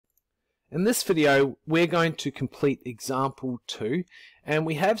In this video we're going to complete example 2, and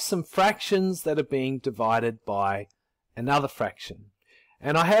we have some fractions that are being divided by another fraction,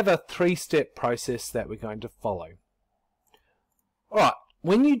 and I have a 3-step process that we're going to follow. Alright,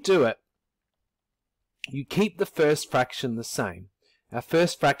 when you do it, you keep the first fraction the same. Our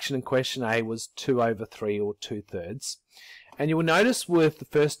first fraction in question A was 2 over 3 or 2/3, and you will notice with the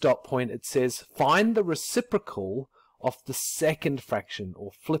first dot point it says find the reciprocal of the second fraction,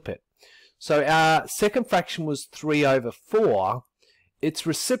 or flip it. So our second fraction was 3 over 4. Its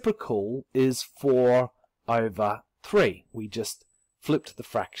reciprocal is 4 over 3. We just flipped the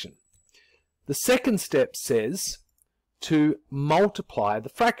fraction. The second step says to multiply the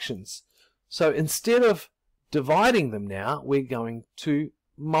fractions. So instead of dividing them now, we're going to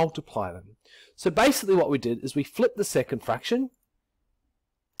multiply them. So basically what we did is we flipped the second fraction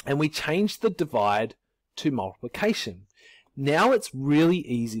and we changed the divide to multiplication. Now it's really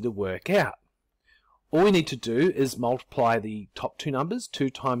easy to work out. All we need to do is multiply the top two numbers. 2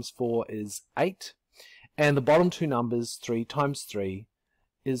 times 4 is 8, and the bottom two numbers, 3 times 3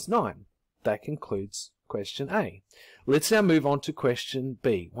 is 9. That concludes question A. Let's now move on to question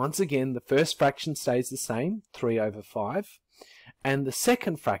B. Once again, the first fraction stays the same, 3 over 5, and the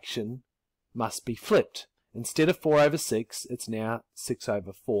second fraction must be flipped. Instead of 4 over 6, it's now 6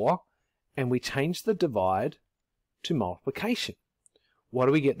 over 4, and we change the divide to multiplication. What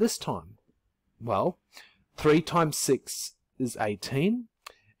do we get this time? Well, 3 times 6 is 18,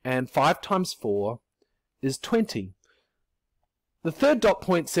 and 5 times 4 is 20. The third dot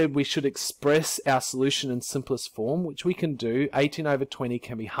point said we should express our solution in simplest form, which we can do. 18 over 20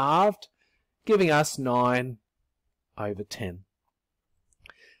 can be halved, giving us 9 over 10.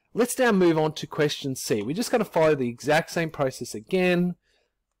 Let's now move on to question C. We're just going to follow the exact same process again.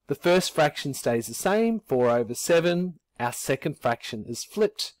 The first fraction stays the same, 4 over 7. Our second fraction is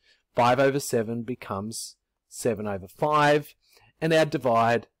flipped. 5 over 7 becomes 7 over 5, and our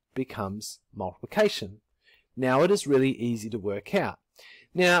divide becomes multiplication. Now it is really easy to work out.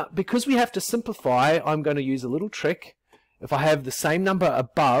 Now, because we have to simplify, I'm going to use a little trick. If I have the same number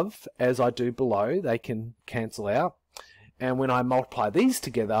above as I do below, they can cancel out. And when I multiply these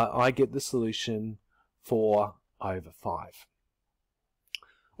together, I get the solution 4 over 5.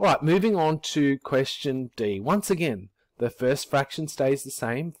 Alright, moving on to question D. Once again, the first fraction stays the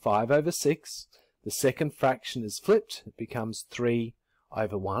same, 5 over 6. The second fraction is flipped, it becomes 3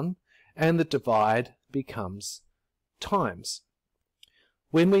 over 1, and the divide becomes times.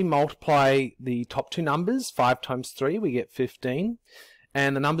 When we multiply the top two numbers, 5 times 3, we get 15,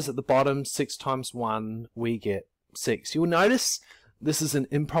 and the numbers at the bottom, 6 times 1, we get 6. You'll notice this is an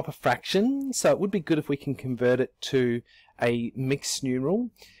improper fraction, so it would be good if we can convert it to a mixed numeral.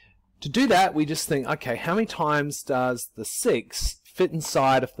 To do that, we just think, okay, how many times does the 6 fit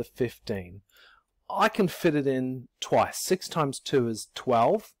inside of the 15? I can fit it in twice. 6 times 2 is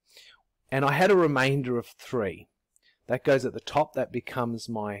 12, and I had a remainder of 3. That goes at the top, that becomes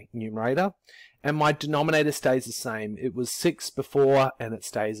my numerator, and my denominator stays the same. It was 6 before, and it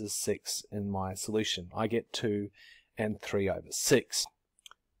stays as 6 in my solution. I get 2 and 3 over 6.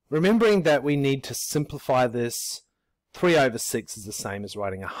 Remembering that we need to simplify this, 3 over 6 is the same as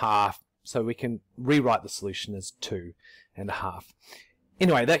writing a half, so we can rewrite the solution as 2 and a half.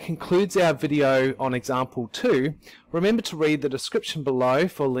 Anyway, that concludes our video on example 2. Remember to read the description below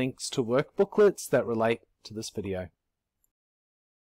for links to work booklets that relate to this video.